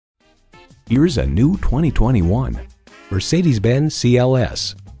Here's a new 2021 Mercedes-Benz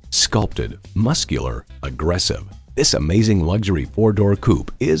CLS. Sculpted, muscular, aggressive. This amazing luxury four-door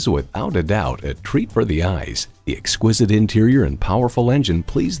coupe is without a doubt a treat for the eyes. The exquisite interior and powerful engine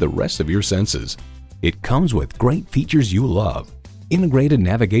please the rest of your senses. It comes with great features you love. Integrated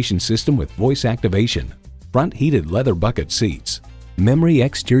navigation system with voice activation, front heated leather bucket seats, memory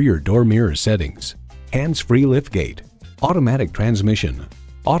exterior door mirror settings, hands-free liftgate, automatic transmission,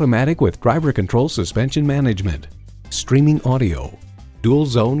 automatic with driver control suspension management, streaming audio, dual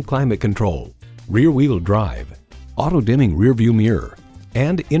zone climate control, rear wheel drive, auto dimming rear view mirror,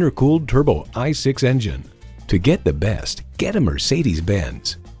 and intercooled turbo i6 engine. To get the best, get a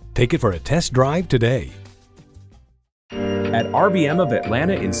Mercedes-Benz. Take it for a test drive today. At RBM of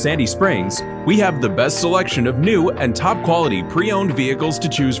Atlanta in Sandy Springs, we have the best selection of new and top quality pre-owned vehicles to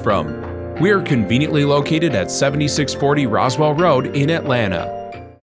choose from. We are conveniently located at 7640 Roswell Road in Atlanta.